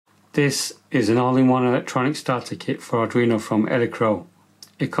This is an all-in-one electronic starter kit for Arduino from Elecrow.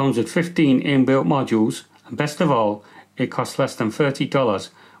 It comes with 15 inbuilt modules, and best of all, it costs less than $30,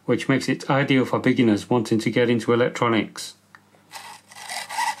 which makes it ideal for beginners wanting to get into electronics.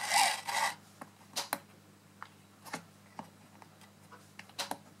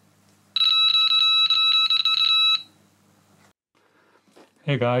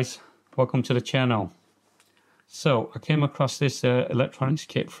 Hey guys, welcome to the channel. So I came across this electronics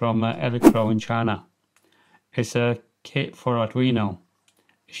kit from Elecrow in China. It's a kit for Arduino.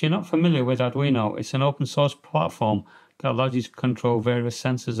 If you're not familiar with Arduino, it's an open source platform that allows you to control various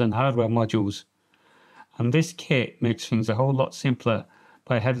sensors and hardware modules. And this kit makes things a whole lot simpler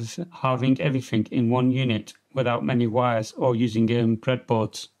by having everything in one unit without many wires or using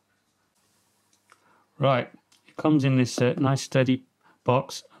breadboards. Right, it comes in this nice sturdy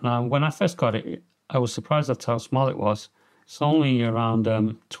box. When I first got it, I was surprised at how small it was. It's only around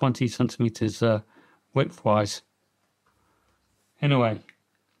 20 centimeters width-wise. Anyway,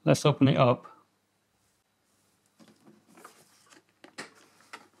 let's open it up.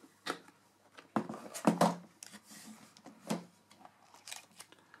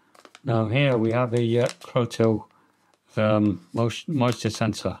 Now here we have a Crowtail moisture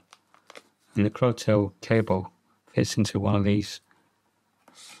sensor, and the Crowtail cable fits into one of these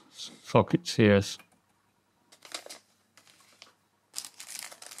sockets here.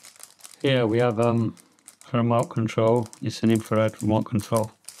 Here we have a remote control. It's an infrared remote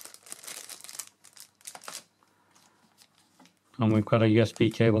control, and we've got a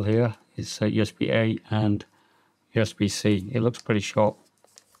USB cable here. It's a USB-A and USB-C. It looks pretty short.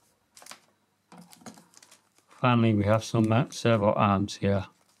 Finally, we have some servo arms here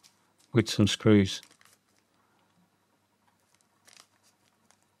with some screws.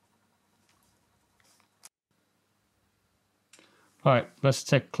 Right, let's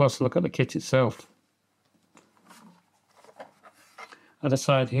take a closer look at the kit itself. At the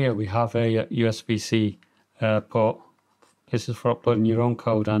side here we have a USB-C port. This is for uploading your own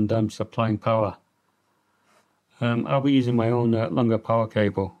code and supplying power. I'll be using my own longer power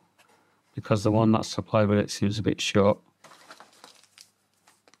cable because the one that's supplied with it seems a bit short.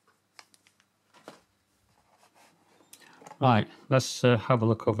 Right, let's have a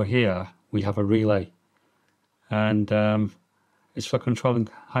look over here. We have a relay, and it's for controlling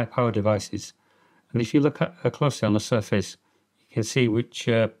high power devices. And if you look at closely on the surface, you can see which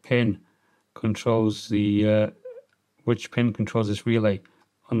pin controls this relay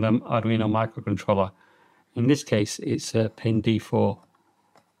on the Arduino microcontroller. In this case, it's pin D4.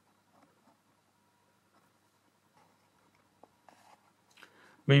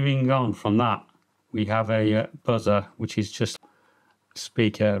 Moving on from that, we have a buzzer, which is just a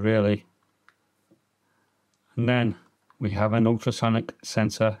speaker really. And then we have an ultrasonic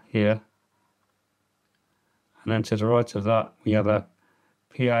sensor here. And then to the right of that, we have a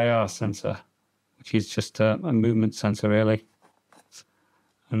PIR sensor, which is just a movement sensor really.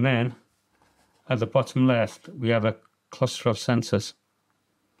 And then at the bottom left, we have a cluster of sensors.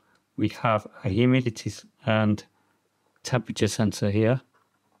 We have a humidity and temperature sensor here.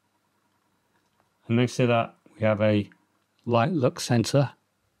 And next to that, we have a light lux sensor.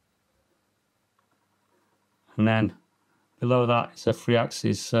 And then below that is a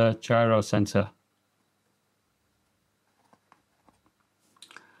 3-axis gyro sensor.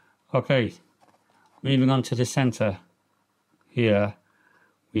 Okay, moving on to the center. Here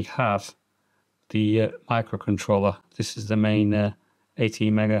we have the microcontroller. This is the main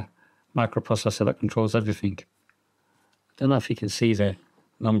ATmega microprocessor that controls everything. I don't know if you can see the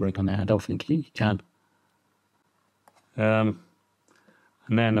numbering on it. I don't think you can. And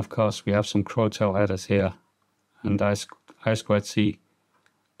then of course we have some Crowtail headers here and I2C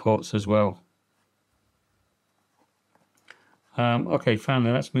ports as well. Okay,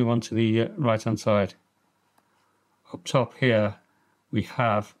 finally let's move on to the right hand side. Up top here we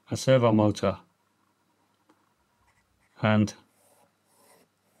have a servo motor, and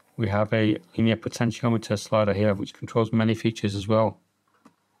we have a linear potentiometer slider here which controls many features as well.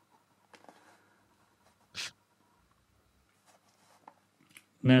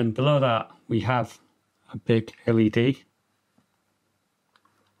 And then below that we have a big LED. It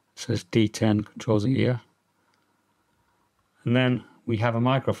says D10 controls it here. And then we have a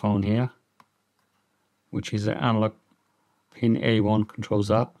microphone here, which is an analog pin A1, controls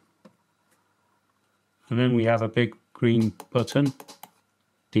that. And then we have a big green button,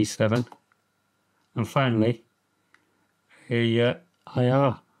 D7. And finally, a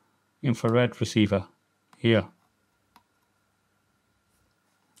IR infrared receiver here.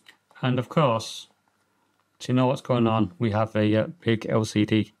 And of course, to know what's going on, we have a big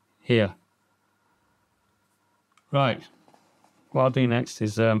LCD here. Right, what I'll do next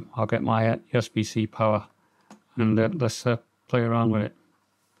is I'll get my USB-C power and let's play around with it.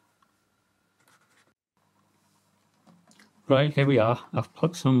 Right, here we are. I've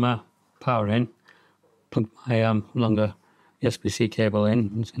plugged some power in, plugged my longer USB-C cable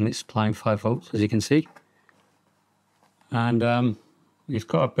in, and it's supplying 5 volts, as you can see. And it's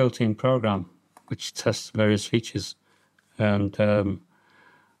got a built-in program which tests various features, and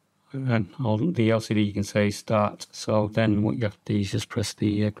on the LCD you can say start. So then what you have to do is just press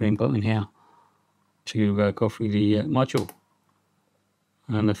the green button here to go through the module.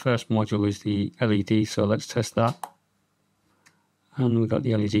 And the first module is the LED, so let's test that. And we've got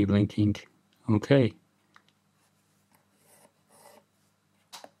the LED blinking. Okay.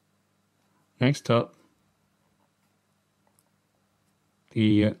 Next up,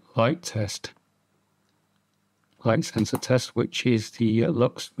 the light test. Light sensor test, which is the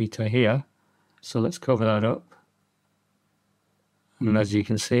lux meter here. So let's cover that up. And as you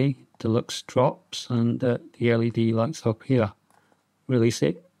can see, the lux drops and the LED lights up here. Release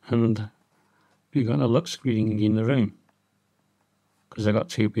it, and we've got a lux reading in the room, because I've got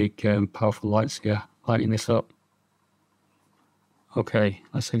 2 big powerful lights here lighting this up. Okay,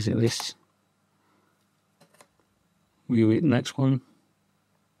 let's exit this. We hit the next one,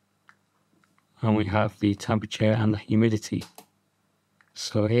 and we have the temperature and the humidity.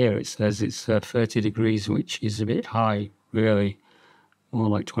 So here it says it's 30 degrees, which is a bit high, really, more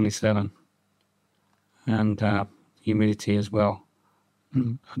like 27. And humidity as well.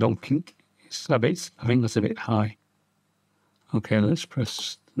 I don't think it's a bit, I think that's a bit high. Okay, let's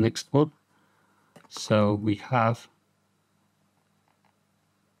press the next one. So we have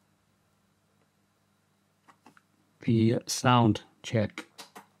the sound check.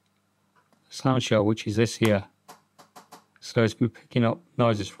 Sound show, which is this here. So it's been picking up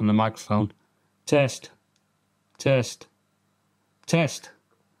noises from the microphone. Test, test, test.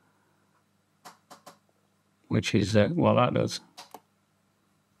 Which is what that does.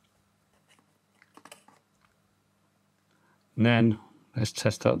 And then let's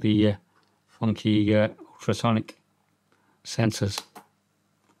test out the funky ultrasonic sensors.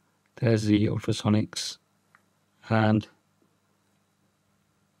 There's the ultrasonics, and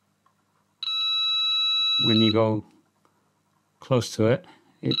when you go close to it,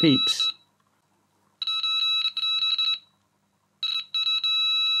 it beeps.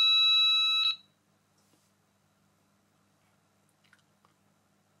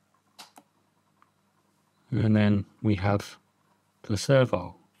 And then we have the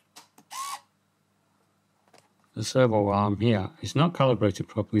servo. The servo arm here is not calibrated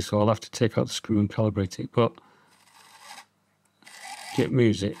properly, so I'll have to take out the screw and calibrate it, but it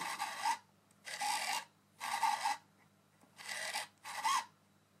moves it.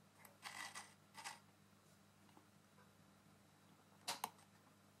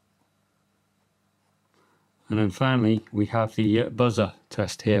 And then finally we have the buzzer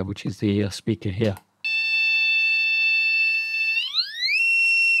test here, which is the speaker here.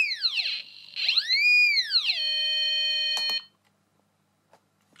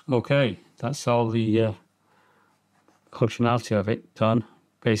 Okay, that's all the functionality of it done,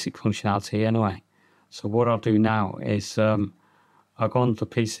 basic functionality anyway. So what I'll do now is I'll go on the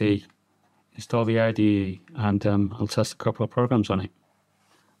PC, install the IDE, and I'll test a couple of programs on it.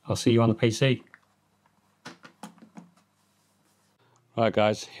 I'll see you on the PC. Right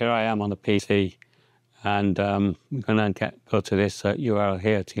guys, here I am on the PC, and we're going to go to this URL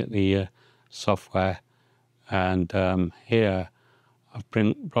here to get the software, and here I've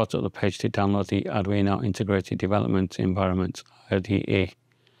brought up the page to download the Arduino Integrated Development Environment, IDE.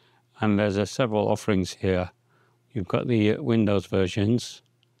 And there's several offerings here. You've got the Windows versions,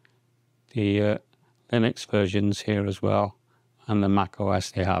 the Linux versions here as well, and the Mac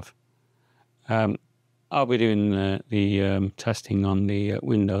OS they have. I'll be doing the testing on the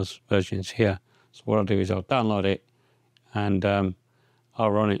Windows versions here. So what I'll do is I'll download it, and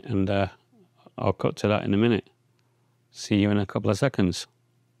I'll run it, and I'll cut to that in a minute. See you in a couple of seconds.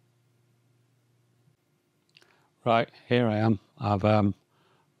 Right, here I am. I've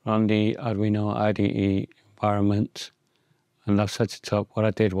run the Arduino IDE environment, and I've set it up. What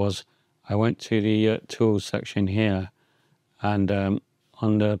I did was I went to the tools section here, and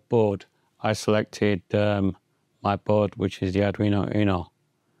on the board I selected my board, which is the Arduino Uno.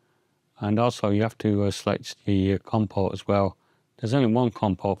 And also you have to select the COM port as well. There's only one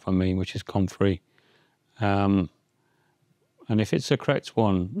COM port for me, which is COM3. And if it's the correct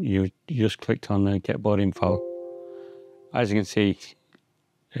one, you just clicked on the Get Board Info. As you can see,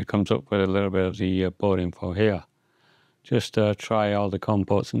 it comes up with a little bit of the board info here. just try all the COM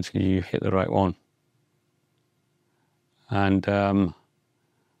ports until you hit the right one. And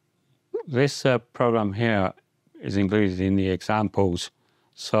this program here is included in the examples.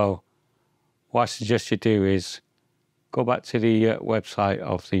 So what I suggest you do is go back to the website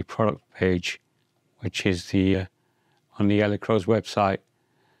of the product page, which is the on the Elecrow's website,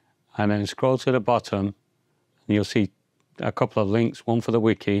 and then scroll to the bottom and you'll see a couple of links, one for the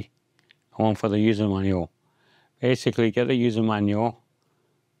wiki and one for the user manual. Basically get the user manual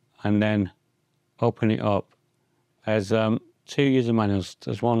and then open it up. There's two user manuals.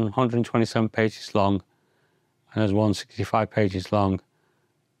 There's one 127 pages long and there's one 65 pages long.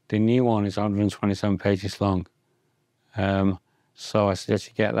 The new one is 127 pages long. So I suggest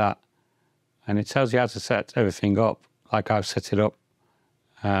you get that. And it tells you how to set everything up, like I've set it up.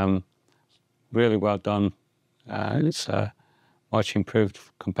 Really well done. It's much improved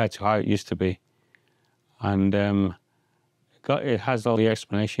compared to how it used to be. And it has all the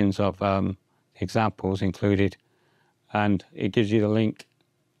explanations of the examples included. And it gives you the link,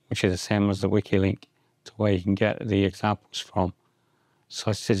 which is the same as the wiki link, to where you can get the examples from. So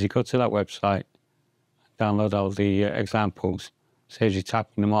I suggest you go to that website, download all the examples, saves you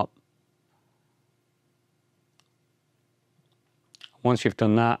typing them up. Once you've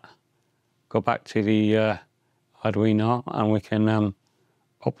done that, go back to the Arduino and we can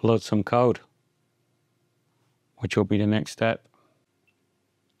upload some code, which will be the next step.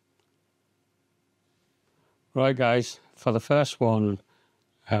 Right guys, for the first one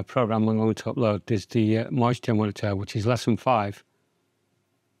program I'm going to upload is the moisture monitor, which is lesson 5.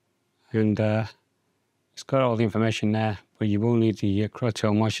 And it's got all the information there, but you will need the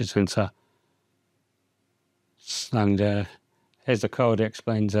Crowtail moisture sensor. And here's the code that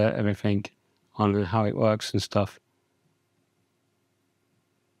explains everything on how it works and stuff.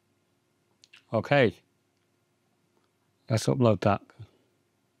 Okay, let's upload that.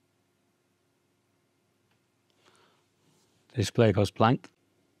 The display goes blank.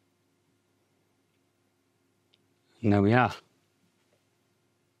 And there we are.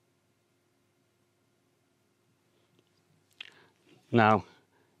 Now,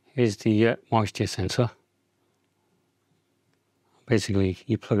 here's the moisture sensor. Basically,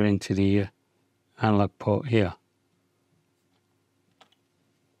 you plug it into the analog port here.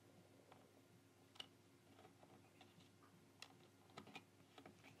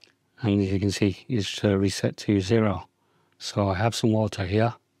 And as you can see, it's reset to 0. So I have some water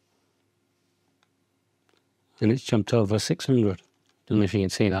here. And it's jumped over 600. Don't know if you can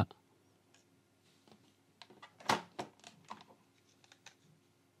see that.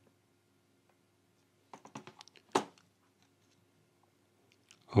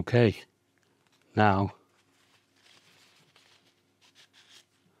 Okay, now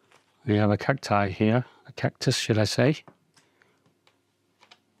we have a cacti here, a cactus should I say.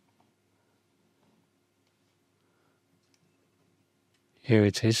 Here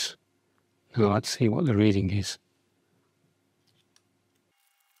it is. Now let's see what the reading is.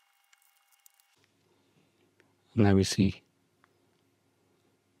 And there we see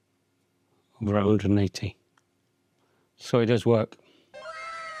over 180. So it does work.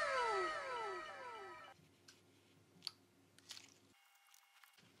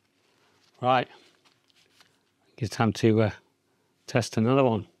 Right, it's time to test another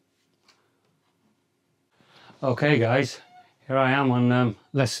one. Okay guys, here I am on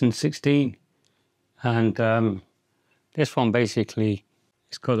lesson 16, and this one basically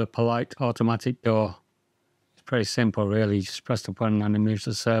is called a polite automatic door. It's pretty simple really, you just press the button and it moves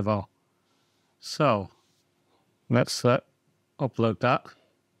the servo. So let's upload that.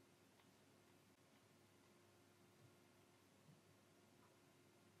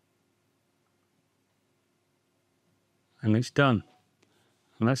 And it's done.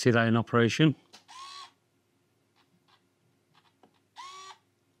 And let's see that in operation.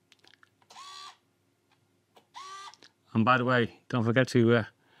 And by the way, don't forget to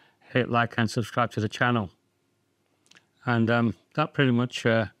hit like and subscribe to the channel. And that pretty much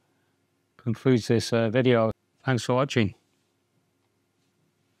concludes this video. Thanks for watching.